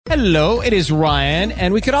Hello, it is Ryan,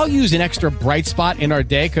 and we could all use an extra bright spot in our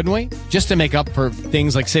day, couldn't we? Just to make up for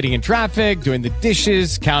things like sitting in traffic, doing the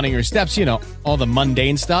dishes, counting your steps, you know, all the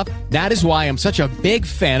mundane stuff. That is why I'm such a big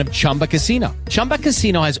fan of Chumba Casino. Chumba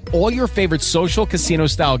Casino has all your favorite social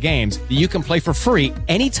casino-style games that you can play for free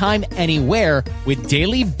anytime, anywhere with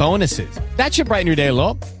daily bonuses. That should brighten your day a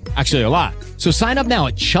little. Actually, a lot. So sign up now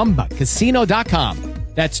at ChumbaCasino.com.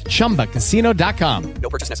 That's ChumbaCasino.com. No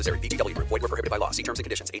purchase necessary. VGW Group. Void where prohibited by law. See terms and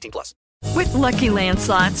conditions. 18+. With Lucky Land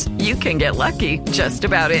Slots, you can get lucky just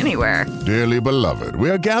about anywhere. Dearly beloved, we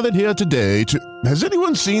are gathered here today to... Has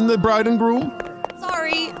anyone seen the bride and groom?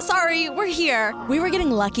 Sorry, we're here. We were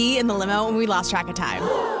getting lucky in the limo and we lost track of time.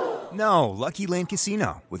 No, Lucky Land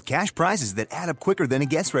Casino. With cash prizes that add up quicker than a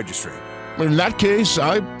guest registry. In that case,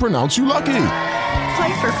 I pronounce you lucky.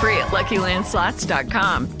 Play for free at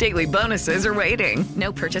LuckyLandSlots.com. Daily bonuses are waiting.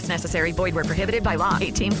 No purchase necessary. Void where prohibited by law.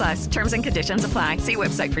 18+. Terms and conditions apply. See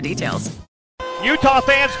website for details. Utah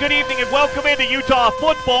fans, good evening and welcome into Utah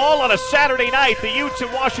football on a Saturday night. The Utes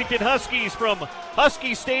and Washington Huskies from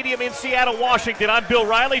Husky Stadium in Seattle, Washington. I'm Bill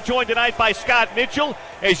Riley, joined tonight by Scott Mitchell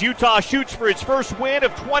as Utah shoots for its first win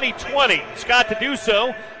of 2020. Scott, to do so,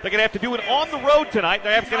 they're going to have to do it on the road tonight.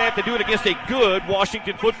 They're going to have to do it against a good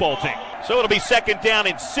Washington football team. So it'll be second down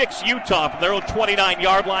and 6 Utah from their own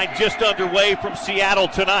 29-yard line, just underway from Seattle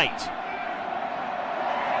tonight.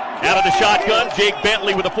 Out of the shotgun, Jake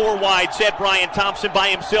Bentley with a 4-wide set. Brian Thompson by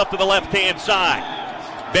himself to the left-hand side.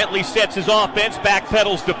 Bentley sets his offense,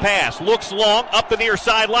 backpedals to pass. Looks long, up the near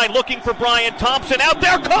sideline, looking for Brian Thompson. Out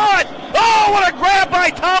there, caught! Oh, what a grab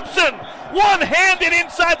by Thompson! One-handed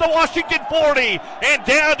inside the Washington 40. And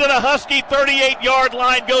down to the Husky 38-yard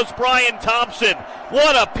line goes Brian Thompson.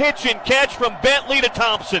 What a pitch and catch from Bentley to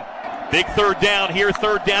Thompson. Big third down here,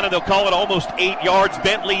 third down, and they'll call it almost 8 yards.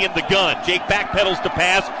 Bentley in the gun. Jake backpedals to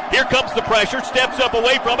pass. Here comes the pressure. Steps up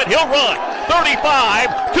away from it. He'll run.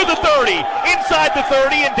 35 to the 30. Inside the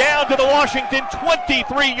 30 and down to the Washington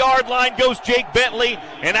 23-yard line goes Jake Bentley,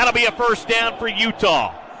 and that'll be a first down for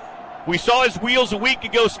Utah. We saw his wheels a week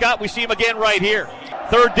ago, Scott. We see him again right here.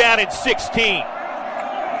 Third down and 16.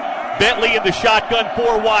 Bentley in the shotgun,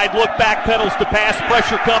 4-wide look, backpedals to pass,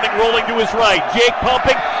 pressure coming, rolling to his right. Jake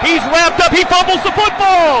pumping, he's wrapped up, he fumbles the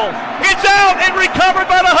football. It's out and recovered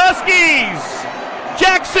by the Huskies.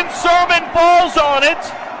 Jackson Sermon falls on it.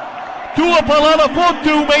 Tua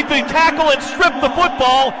Palalafutu made the tackle and stripped the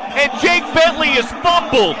football, and Jake Bentley is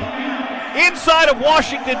fumbled. Inside of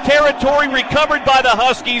Washington territory, recovered by the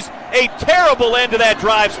Huskies. A terrible end to that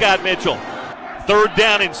drive, Scott Mitchell. Third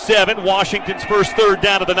down and 7, Washington's first third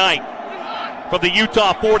down of the night. From the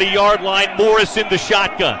Utah 40-yard line, Morris in the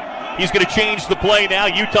shotgun. He's going to change the play now.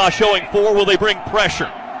 Utah showing 4. Will they bring pressure?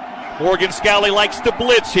 Morgan Scalley likes to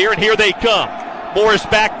blitz here, and here they come. Morris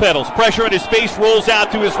backpedals. Pressure on his face, rolls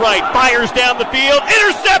out to his right. Fires down the field.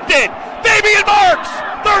 Intercepted! Fabian Marks!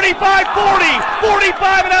 35-40,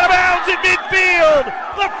 45 and out of bounds in midfield.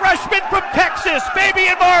 The freshman from Texas,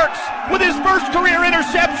 Fabian Marks, with his first career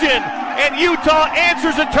interception. And Utah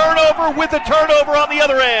answers a turnover with a turnover on the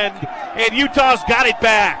other end. And Utah's got it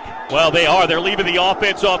back. Well, they are. They're leaving the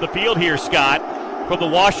offense on the field here, Scott. From the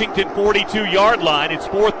Washington 42-yard line, it's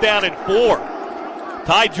fourth down and 4.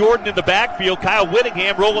 Ty Jordan in the backfield. Kyle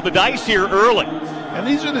Whittingham rolling the dice here early. And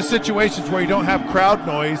these are the situations where you don't have crowd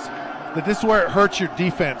noise, that this is where it hurts your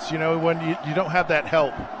defense, you know, when you don't have that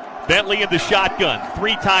help. Bentley in the shotgun.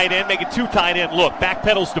 3 tight end, make it 2 tight end look.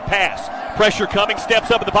 Backpedals to pass. Pressure coming,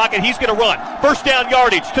 steps up in the pocket. He's going to run. First down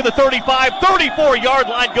yardage to the 35, 34-yard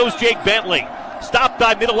line goes Jake Bentley. Stopped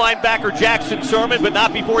by middle linebacker Jackson Sermon, but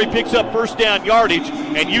not before he picks up first down yardage,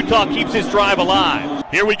 and Utah keeps his drive alive.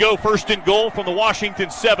 Here we go, first and goal from the Washington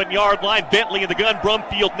 7-yard line. Bentley in the gun,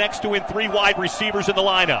 Brumfield next to him, 3 wide receivers in the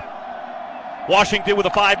lineup. Washington with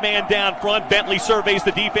a 5-man down front. Bentley surveys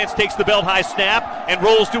the defense, takes the belt-high snap, and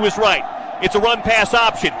rolls to his right. It's a run-pass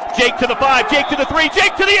option. Jake to the 5, Jake to the 3,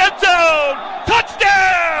 Jake to the end zone!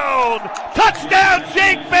 Touchdown! Touchdown,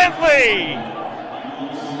 Jake Bentley!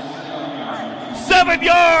 7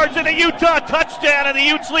 yards and a Utah touchdown, and the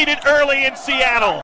Utes lead it early in Seattle.